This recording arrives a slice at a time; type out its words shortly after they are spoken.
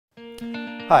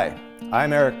Hi,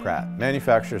 I'm Eric Pratt,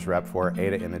 manufacturer's rep for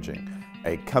AIDA Imaging,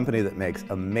 a company that makes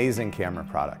amazing camera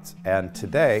products. And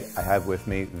today I have with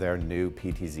me their new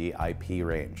PTZ-IP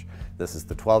range. This is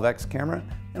the 12X camera,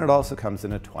 and it also comes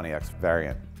in a 20X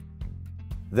variant.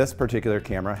 This particular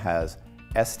camera has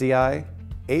SDI,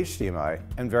 HDMI,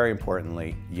 and very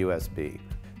importantly, USB.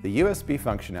 The USB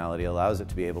functionality allows it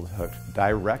to be able to hook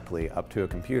directly up to a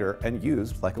computer and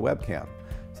used like a webcam.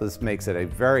 So this makes it a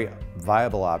very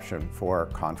viable option for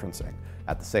conferencing.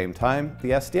 At the same time,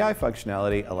 the SDI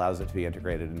functionality allows it to be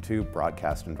integrated into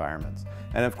broadcast environments.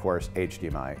 And of course,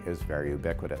 HDMI is very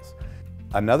ubiquitous.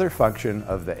 Another function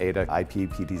of the AIDA IP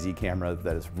PTZ camera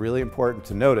that is really important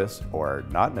to notice, or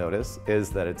not notice, is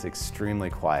that it's extremely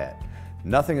quiet.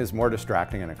 Nothing is more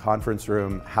distracting in a conference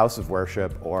room, house of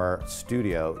worship, or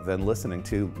studio than listening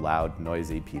to loud,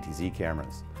 noisy PTZ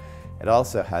cameras. It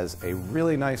also has a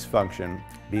really nice function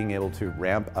being able to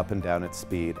ramp up and down its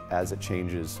speed as it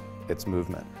changes its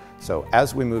movement. So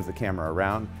as we move the camera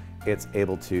around, it's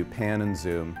able to pan and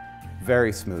zoom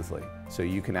very smoothly. So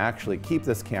you can actually keep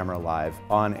this camera live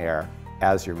on air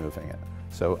as you're moving it.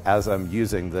 So as I'm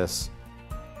using this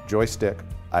joystick,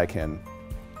 I can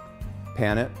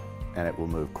pan it and it will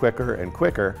move quicker and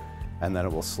quicker, and then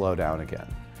it will slow down again.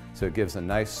 So it gives a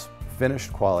nice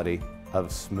finished quality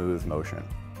of smooth motion.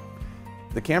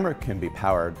 The camera can be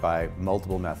powered by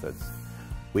multiple methods.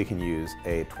 We can use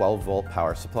a 12-volt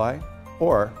power supply,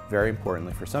 or, very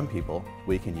importantly for some people,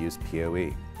 we can use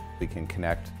PoE. We can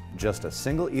connect just a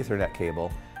single Ethernet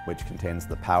cable, which contains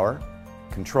the power,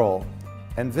 control,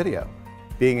 and video.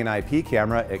 Being an IP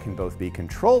camera, it can both be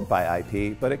controlled by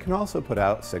IP, but it can also put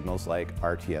out signals like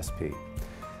RTSP.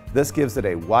 This gives it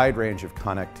a wide range of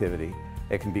connectivity.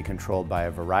 It can be controlled by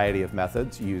a variety of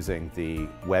methods using the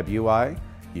web UI.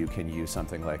 You can use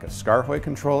something like a Scarhoy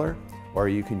controller, or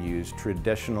you can use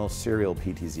traditional serial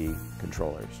PTZ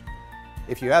controllers.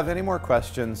 If you have any more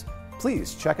questions,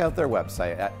 please check out their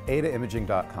website at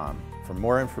aidaimaging.com for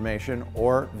more information,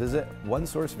 or visit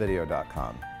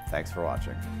onesourcevideo.com. Thanks for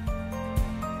watching.